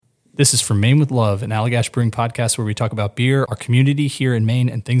This is From Maine with Love, an Allagash Brewing podcast where we talk about beer, our community here in Maine,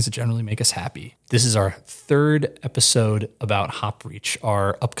 and things that generally make us happy. This is our third episode about Hop Reach,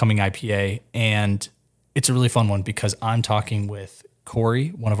 our upcoming IPA, and it's a really fun one because I'm talking with Corey,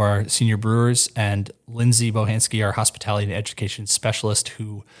 one of our senior brewers, and Lindsay Bohanske, our hospitality and education specialist,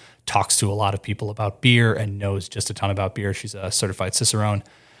 who talks to a lot of people about beer and knows just a ton about beer. She's a certified Cicerone.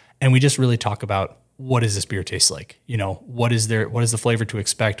 And we just really talk about what does this beer taste like? You know, what is the flavor to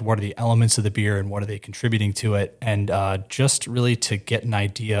expect? What are the elements of the beer and what are they contributing to it? And just really to get an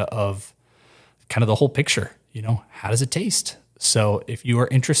idea of kind of the whole picture, you know, how does it taste? So if you are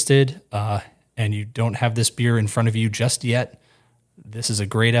interested and you don't have this beer in front of you just yet, this is a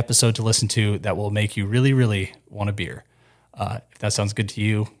great episode to listen to that will make you really, really want a beer. If that sounds good to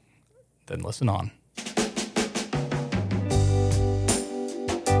you, then listen on.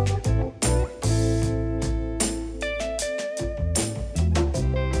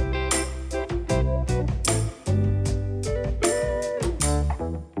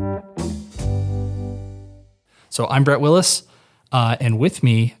 So I'm Brett Willis, and with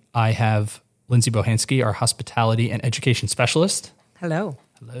me I have Lindsay Bohanske, our hospitality and education specialist. Hello.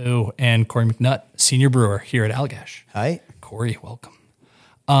 Hello. And Corey McNutt, senior brewer here at Allagash. Hi. Corey,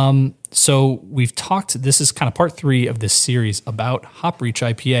 welcome. So we've talked, this is kind of part 3 of this series about Hop Reach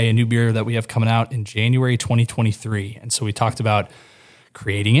IPA, a new beer that we have coming out in January 2023. And so we talked about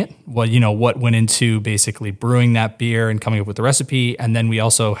creating it, what went into basically brewing that beer and coming up with the recipe. And then we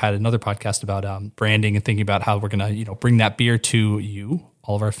also had another podcast about branding and thinking about how we're going to, bring that beer to you,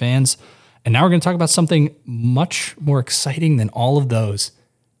 all of our fans. And now we're going to talk about something much more exciting than all of those.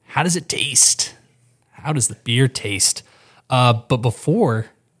 How does it taste? How does the beer taste? But before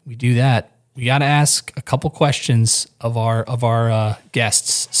we do that, we got to ask a couple questions of our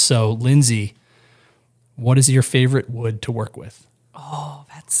guests. So, Lindsay, what is your favorite wood to work with? Oh,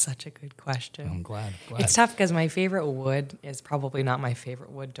 that's such a good question. I'm glad. It's tough because my favorite wood is probably not my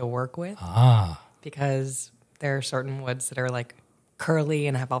favorite wood to work with. Because there are certain woods that are like curly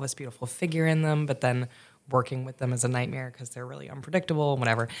and have all this beautiful figure in them, but then working with them is a nightmare because they're really unpredictable and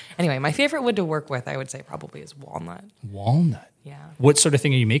whatever. Anyway, my favorite wood to work with, I would say probably is walnut. Walnut? Yeah. What sort of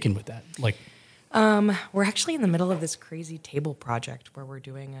thing are you making with that? We're actually in the middle of this crazy table project where we're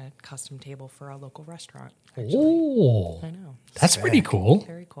doing a custom table for a local restaurant. Actually. Oh, I know. That's pretty cool.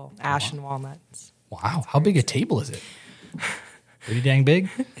 Very cool. Ash and walnuts. Wow. How big a table is it? Pretty dang big?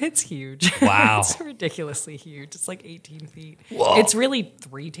 It's huge. Wow. It's ridiculously huge. It's like 18 feet. Whoa. It's really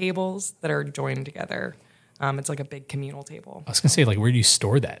 3 tables that are joined together. It's like a big communal table. I was going to say, where do you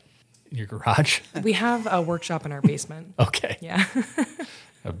store that? In your garage? We have a workshop in our basement. Okay. Yeah.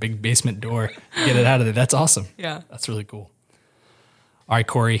 A big basement door. Get it out of there. That's awesome. Yeah. That's really cool. All right,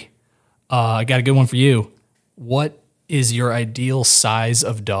 Corey. I got a good one for you. What is your ideal size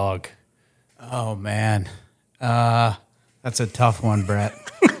of dog? Oh, man. That's a tough one, Brett.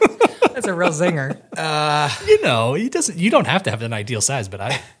 That's a real zinger. You don't have to have an ideal size,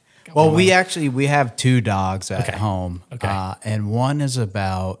 but Well, we have 2 dogs at home. Okay. And one is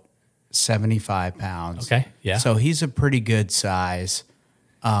about 75 pounds. Okay, yeah. So he's a pretty good size.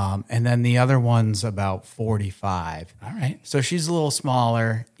 And then the other one's about 45. All right. So she's a little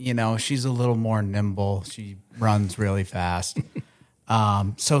smaller. She's a little more nimble. She runs really fast.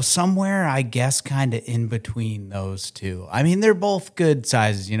 So somewhere, I guess, kind of in between those 2. I mean, they're both good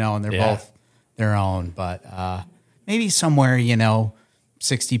sizes, and they're both their own. But maybe somewhere,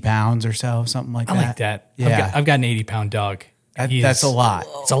 60 pounds or so, something like that. I like that. Yeah. I've got an 80-pound dog. That's a lot.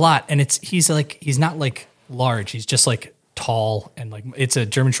 It's a lot. And he's not large. He's just tall and it's a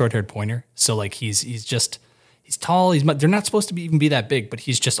German short-haired pointer. So he's tall. They're not supposed to even be that big, but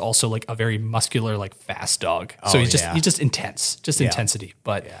he's just also a very muscular, fast dog. So he's just intense, intensity.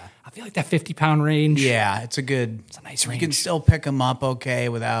 But I feel like that 50-pound range. Yeah, it's a nice range. You can still pick him up okay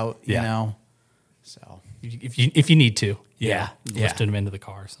without, So if you need to, lifting him into the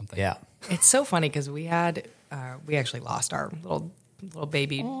car or something. Yeah. It's so funny because we actually lost our little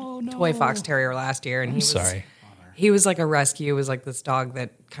baby toy fox terrier last year, and he was like a rescue. It was like this dog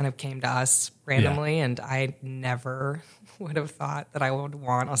that kind of came to us randomly, and I never would have thought that I would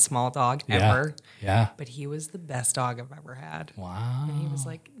want a small dog ever. Yeah. But he was the best dog I've ever had. Wow. And he was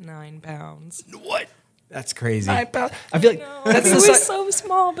 9 pounds. What? That's crazy. 9 pounds. I feel like he was so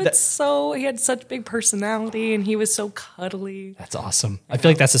small, but he had such big personality, and he was so cuddly. That's awesome. I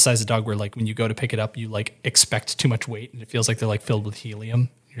feel like that's the size of dog where when you go to pick it up, you expect too much weight, and it feels like they're filled with helium.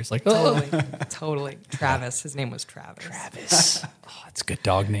 You're just Totally. Travis. His name was Travis. Oh, that's a good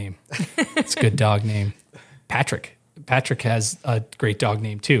dog name. It's a good dog name. Patrick. Patrick has a great dog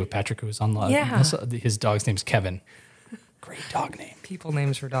name too. Patrick, who was on his dog's name's Kevin. Great dog name. People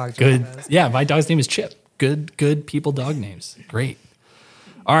names for dogs. Good. Yeah, my dog's name is Chip. Good people dog names. Great.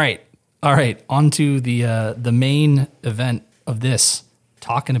 All right. On to the main event of this,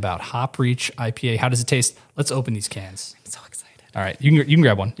 talking about Hop Reach IPA. How does it taste? Let's open these cans. I'm so excited. All right. You can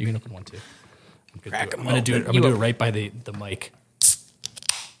grab one. You can open one too. Crack I'm going to do it. I'm going to do it right by the mic.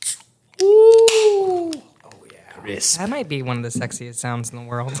 Ooh. Oh, yeah. Crisp. That might be one of the sexiest sounds in the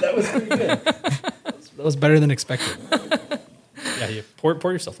world. That was pretty good. That was better than expected. Yeah, you pour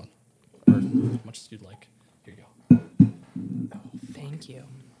yourself one. Or as much as you'd like. Here you go. Thank you.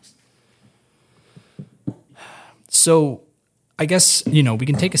 So I guess, we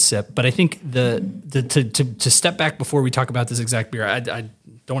can take a sip, but I think to step back before we talk about this exact beer, I don't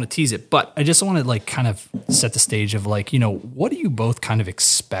want to tease it, but I just want to kind of set the stage of what do you both kind of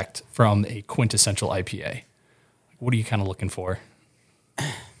expect from a quintessential IPA? What are you kind of looking for?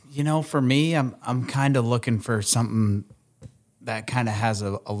 For me, I'm kind of looking for something that kind of has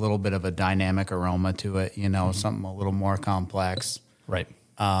a little bit of a dynamic aroma to it, something a little more complex. Right.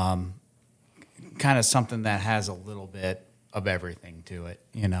 Kind of something that has a little bit of everything to it,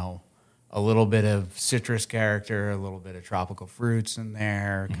 a little bit of citrus character, a little bit of tropical fruits in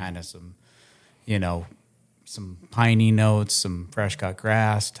there, kind of some, some piney notes, some fresh cut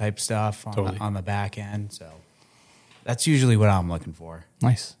grass type stuff on the back end. So that's usually what I'm looking for.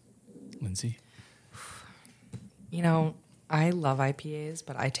 Nice. Lindsay? I love IPAs,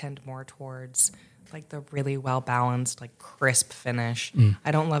 but I tend more towards the really well-balanced, crisp finish.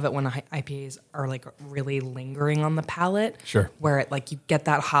 I don't love it when IPAs are really lingering on the palate. Sure. Where it you get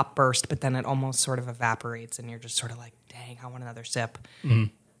that hop burst, but then it almost sort of evaporates and you're just sort of dang, I want another sip.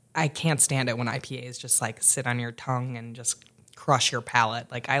 I can't stand it when IPAs just sit on your tongue and just crush your palate.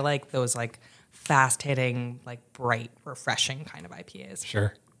 I like those fast-hitting, bright, refreshing kind of IPAs.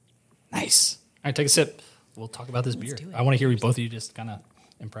 Sure. Nice. All right, take a sip. We'll talk about this beer. do it. I want to hear both of you just kind of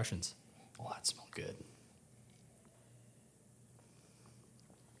impressions. Oh, that smells good.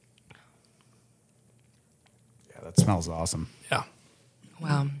 Yeah, that smells awesome. Yeah.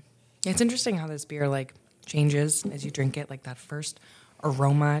 Wow. It's interesting how this beer changes as you drink it, that first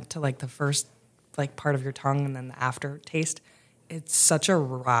aroma to the first part of your tongue and then the aftertaste. It's such a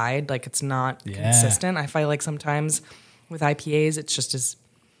ride, it's not consistent. I feel sometimes with IPAs it's just as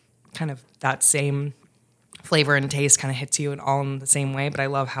kind of that same flavor and taste kind of hits you all in the same way, but I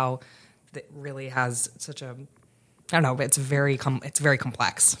love how it really has such a it's very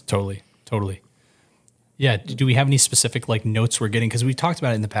complex. Totally. Yeah. Do we have any specific notes we're getting? Because we talked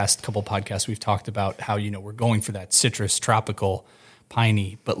about it in the past couple podcasts. We've talked about how we're going for that citrus, tropical,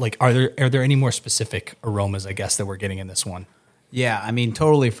 piney. But are there any more specific aromas? I guess that we're getting in this one. Yeah, I mean,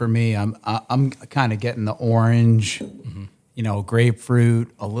 totally. For me, I'm kind of getting the orange,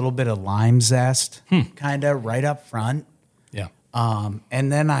 grapefruit, a little bit of lime zest, kind of right up front. Yeah.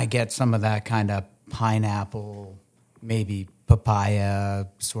 And then I get some of that kind of pineapple, maybe papaya,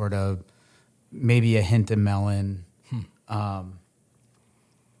 sort of, maybe a hint of melon. And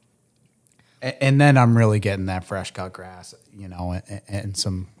then I'm really getting that fresh cut grass, and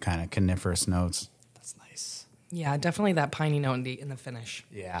some kind of coniferous notes. That's nice. Yeah, definitely that piney note in the finish.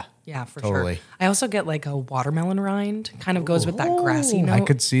 Yeah. Yeah, for totally. sure. I also get a watermelon rind, kind of goes with that grassy note. I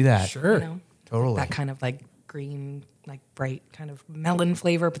could see that. Sure. Totally. That kind of green, bright kind of melon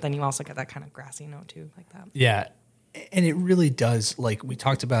flavor, but then you also get that kind of grassy note too, like that. Yeah. And it really does, we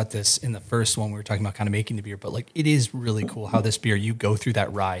talked about this in the first one, we were talking about kind of making the beer, but it is really cool how this beer, you go through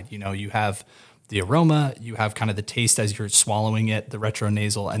that ride, you have the aroma, you have kind of the taste as you're swallowing it, the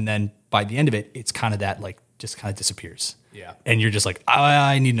retronasal, and then by the end of it, it's kind of that just kind of disappears. Yeah. And you're just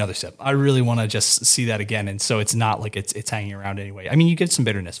I need another sip. I really want to just see that again. And so it's not it's hanging around anyway. I mean, you get some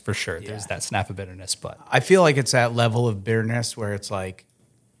bitterness for sure. Yeah. There's that snap of bitterness, but I feel it's that level of bitterness where it's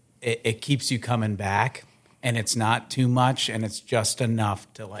it keeps you coming back and it's not too much and it's just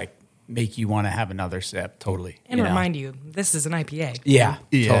enough to make you want to have another sip. Totally. And remind you, this is an IPA. Yeah.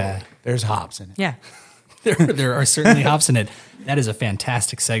 Yeah. Totally. There's hops in it. Yeah. There are certainly hops in it. That is a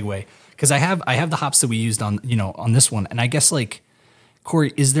fantastic segue. Because I have the hops that we used on this one, and I guess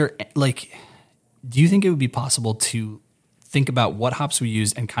Corey, is there do you think it would be possible to think about what hops we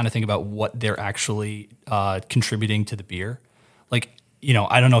used and kind of think about what they're actually contributing to the beer?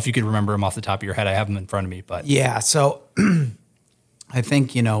 I don't know if you could remember them off the top of your head. I have them in front of me, but yeah. So I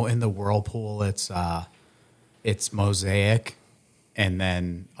think in the Whirlpool it's Mosaic, and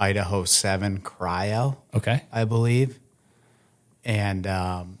then Idaho 7 Cryo. Okay, I believe, and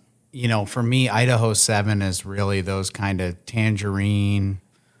for me, Idaho 7 is really those kind of tangerine,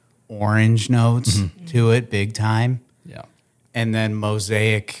 orange notes to it, big time. Yeah. And then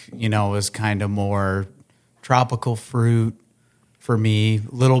Mosaic, is kind of more tropical fruit for me.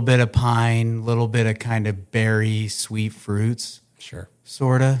 A little bit of pine, little bit of kind of berry, sweet fruits. Sure.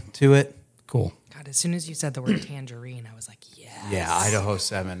 Sort of to it. Cool. God, as soon as you said the word tangerine, I was like, yes. Yeah, Idaho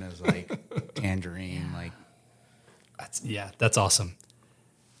 7 is like tangerine. Like That's awesome.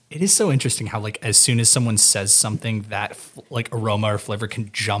 It is so interesting how like as soon as someone says something, that like aroma or flavor can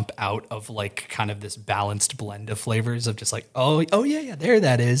jump out of like kind of this balanced blend of flavors of just like, oh yeah, there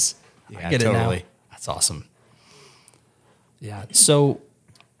that is. Yeah, I get totally. it now. That's awesome. Yeah. So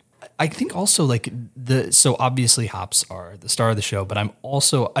I think also like so obviously hops are the star of the show, but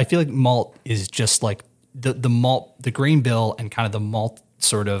I feel like malt is just like the malt, the grain bill and kind of the malt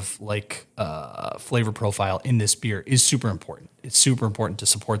sort of like flavor profile in this beer is super important. It's super important to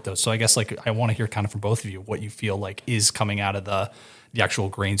support those. So I guess like I want to hear kind of from both of you what you feel like is coming out of the actual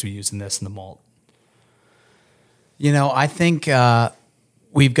grains we use in this and the malt. You know, I think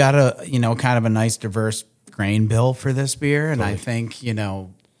we've got a, you know, kind of a nice diverse grain bill for this beer. And totally. I think, you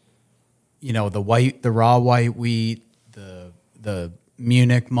know, the raw white wheat, the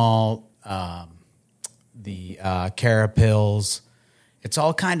Munich malt, the carapils, it's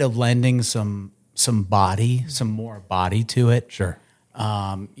all kind of lending some body, some more body to it. Sure.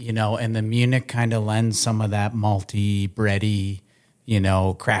 You know, and the Munich kind of lends some of that malty, bready, you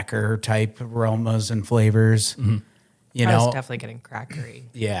know, cracker type aromas and flavors. Mm-hmm. You I know, was definitely getting crackery.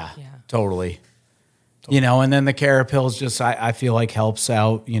 Yeah. Totally. You know, and then the carapils just, I feel like helps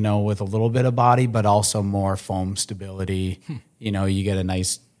out, you know, with a little bit of body, but also more foam stability. You know, you get a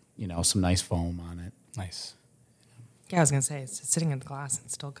nice, you know, some nice foam on it. Nice. Yeah, I was going to say, it's sitting in the glass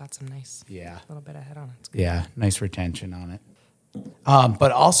and still got some nice, little bit of head on it. It's good. Yeah, nice retention on it.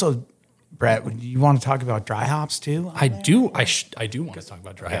 But also, Brett, you want to talk about dry hops too? I do want to talk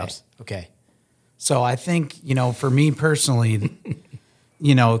about dry hops. Okay. So I think, you know, for me personally,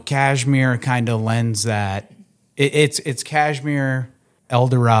 you know, Cashmere kind of lends that. It's Cashmere,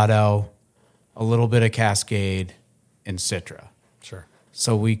 Eldorado, a little bit of Cascade, and Citra. Sure.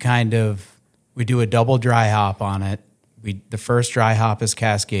 So we do a double dry hop on it. The first dry hop is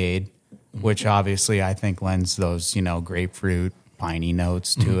Cascade, which obviously I think lends those, you know, grapefruit, piney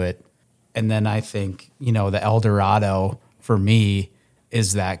notes to it. And then I think, you know, the Eldorado for me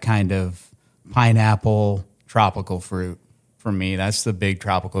is that kind of pineapple tropical fruit for me. That's the big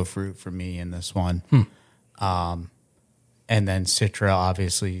tropical fruit for me in this one. And then Citra,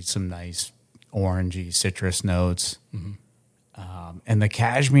 obviously some nice orangey citrus notes. And the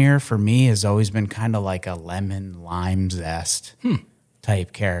Cashmere for me has always been kind of like a lemon lime zest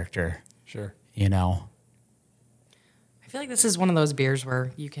type character. Sure. You know? I feel like this is one of those beers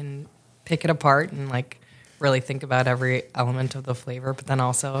where you can pick it apart and like really think about every element of the flavor, but then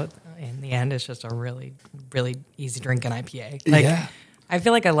also in the end, it's just a really, really easy drinking IPA. Like, yeah. I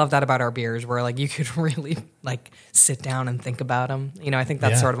feel like I love that about our beers, where like you could really like sit down and think about them. You know, I think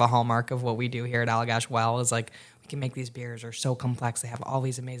that's sort of a hallmark of what we do here at Allagash Well is like we can make these beers are so complex. They have all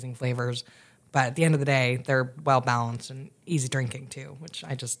these amazing flavors, but at the end of the day, they're well balanced and easy drinking too. Which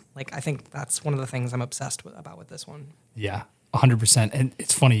I just like. I think that's one of the things I'm obsessed with this one. Yeah. 100%. And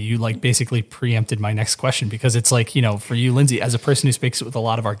it's funny, you like basically preempted my next question because it's like, you know, for you, Lindsay, as a person who speaks with a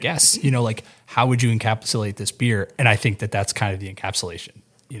lot of our guests, you know, like how would you encapsulate this beer? And I think that that's kind of the encapsulation,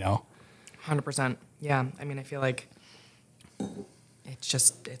 you know? 100%. Yeah. I mean, I feel like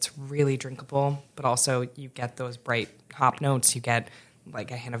it's really drinkable, but also you get those bright hop notes. You get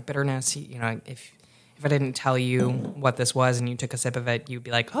like a hint of bitterness. You know, if I didn't tell you what this was and you took a sip of it, you'd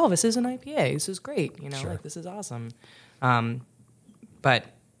be like, oh, this is an IPA. This is great. You know, like this is awesome. But,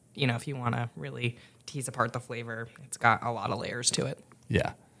 you know, if you want to really tease apart the flavor, it's got a lot of layers to it.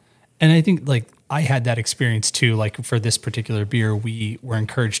 Yeah. And I think like I had that experience too. Like for this particular beer, we were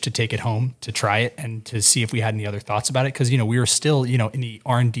encouraged to take it home to try it and to see if we had any other thoughts about it. Cause you know, we were still, you know, in the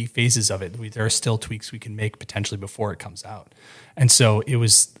R&D phases of it. There are still tweaks we can make potentially before it comes out. And so it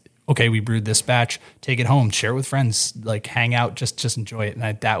was, okay, we brewed this batch, take it home, share it with friends, like hang out, just enjoy it.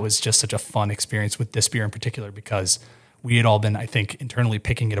 And that was just such a fun experience with this beer in particular, because we had all been, I think, internally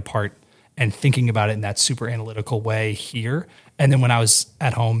picking it apart and thinking about it in that super analytical way here. And then when I was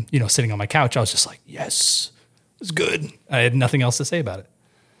at home, you know, sitting on my couch, I was just like, yes, it's good. I had nothing else to say about it.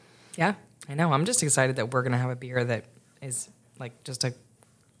 Yeah, I know. I'm just excited that we're going to have a beer that is like just a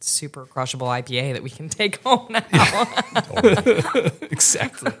super crushable IPA that we can take home now.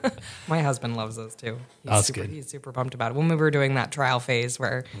 Exactly. My husband loves those too. That's good. He's super pumped about it. When we were doing that trial phase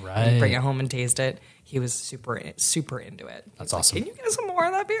where you bring it home and taste it, he was super into it. That's awesome. Can you get us some more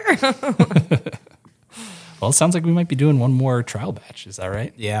of that beer? Well, it sounds like we might be doing one more trial batch. Is that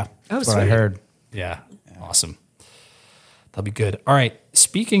right? Yeah. That's what I heard. Yeah. Awesome. That'll be good. All right.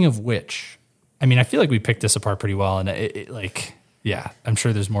 Speaking of which, I mean, I feel like we picked this apart pretty well, and I'm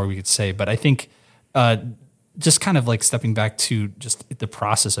sure there's more we could say, but I think just kind of like stepping back to just the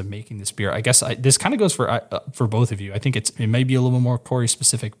process of making this beer, I guess this kind of goes for both of you. I think it may be a little more Corey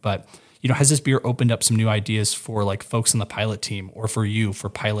specific, but has this beer opened up some new ideas for like folks on the pilot team or for you for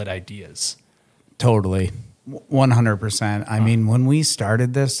pilot ideas? Totally. 100%. I mean, when we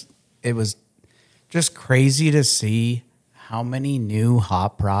started this, it was just crazy to see how many new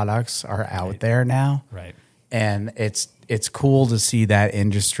hop products are out there now. Right. And it's cool to see that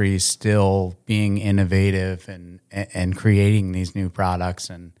industry still being innovative and creating these new products.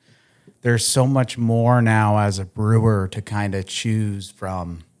 And there's so much more now as a brewer to kind of choose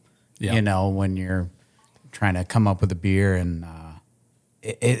from, when you're trying to come up with a beer. And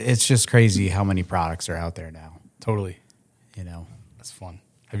it's just crazy how many products are out there now. Totally. That's fun.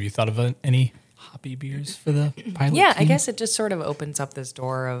 Have you thought of any hoppy beers for the pilot team? I guess it just sort of opens up this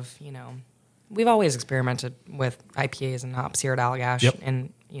door of, we've always experimented with IPAs and hops here at Allagash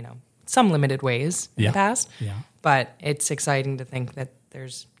in, some limited ways in the past. Yeah. But it's exciting to think that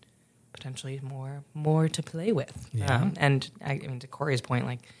there's potentially more to play with. Yeah. And I mean, to Corey's point,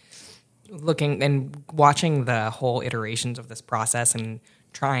 like looking and watching the whole iterations of this process and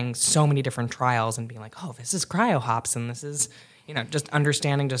trying so many different trials and being like, oh, this is cryo hops and this is, just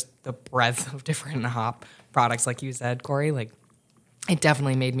understanding just the breadth of different hop products, like you said, Corey, like it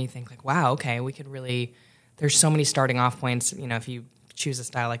definitely made me think like, wow, okay, we could really, there's so many starting off points, if you choose a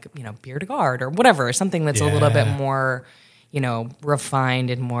style like, Bière de Garde or whatever, something that's a little bit more, refined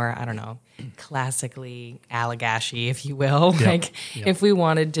and more, I don't know, classically Allagash-y, if you will. If we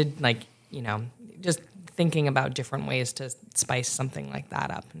wanted to just thinking about different ways to spice something like that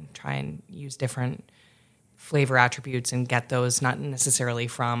up and try and use different flavor attributes and get those not necessarily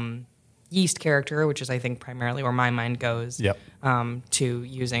from yeast character, which is I think primarily where my mind goes, to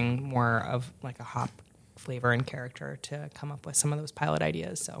using more of like a hop flavor and character to come up with some of those pilot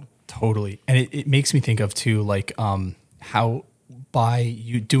ideas. So totally. And it makes me think of too, like how by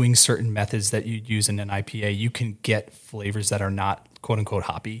you doing certain methods that you'd use in an IPA, you can get flavors that are not quote unquote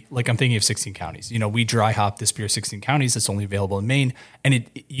hoppy. Like I'm thinking of 16 Counties. We dry hop this beer 16 Counties. It's only available in Maine. And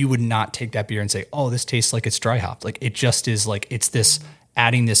you would not take that beer and say, oh, this tastes like it's dry hopped. Like it just is like, it's this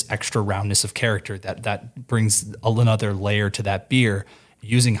adding this extra roundness of character that brings another layer to that beer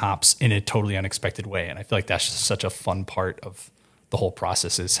using hops in a totally unexpected way. And I feel like that's just such a fun part of the whole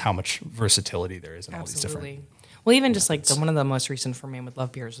process is how much versatility there is in all these different. Well, even just like one of the most recent for me with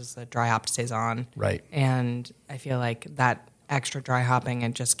Love beers was the dry hopped Saison. Right. And I feel like that extra dry hopping,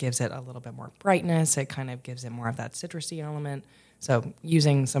 it just gives it a little bit more brightness. It kind of gives it more of that citrusy element. So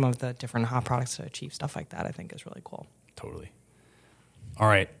using some of the different hop products to achieve stuff like that, I think is really cool. Totally. All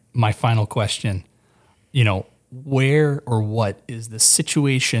right. My final question, where or what is the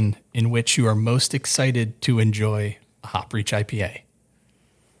situation in which you are most excited to enjoy a Hop Reach IPA?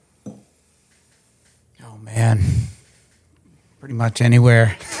 Oh, man. Pretty much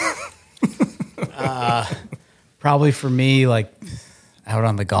anywhere. Probably for me, like out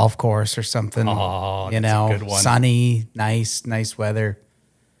on the golf course or something. Oh, that's a good one. Sunny, nice weather.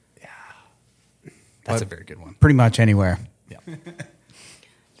 Yeah. That's a very good one. Pretty much anywhere. Yeah.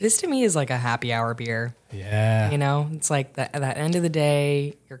 This to me is like a happy hour beer. Yeah. It's like at that end of the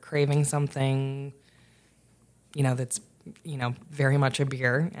day, you're craving something, that's, very much a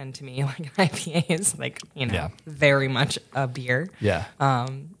beer. And to me, like an IPA is like, very much a beer. Yeah.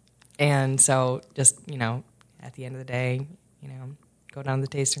 And so just, at the end of the day, go down to the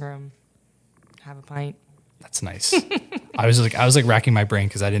tasting room, have a pint. That's nice. I was racking my brain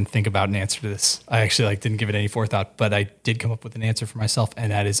because I didn't think about an answer to this. I actually didn't give it any forethought, but I did come up with an answer for myself,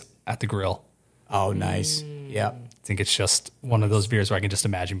 and that is at the grill. Oh, nice. Yeah. I think it's just one of those beers where I can just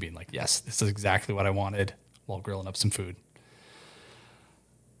imagine being like, yes, this is exactly what I wanted while grilling up some food.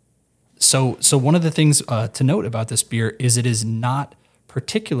 So one of the things to note about this beer is it is not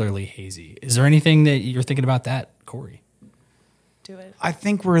particularly hazy. Is there anything that you're thinking about that, Corey? Do it. I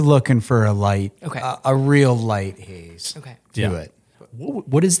think we're looking for a light, a real light haze to it.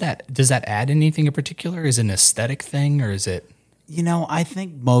 What is that? Does that add anything in particular? Is it an aesthetic thing or is it? I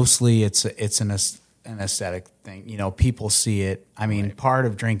think mostly it's an aesthetic thing. People see it. I mean, part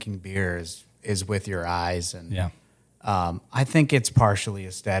of drinking beer is with your eyes. And I think it's partially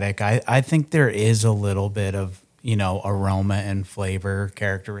aesthetic. I think there is a little bit of, aroma and flavor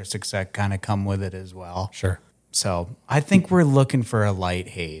characteristics that kind of come with it as well. Sure. So I think we're looking for a light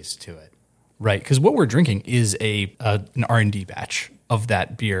haze to it. Right, because what we're drinking is an R&D batch of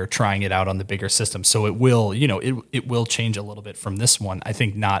that beer, trying it out on the bigger system. So it will, it will change a little bit from this one. I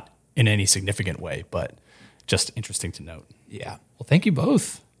think not in any significant way, but just interesting to note. Yeah. Well, thank you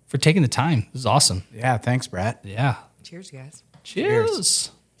both for taking the time. This is awesome. Yeah, thanks, Brett. Yeah. Cheers, guys. Cheers.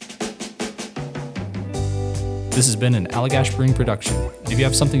 This has been an Allagash Brewing production. And if you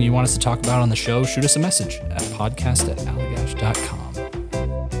have something you want us to talk about on the show, shoot us a message at podcast@allagash.com.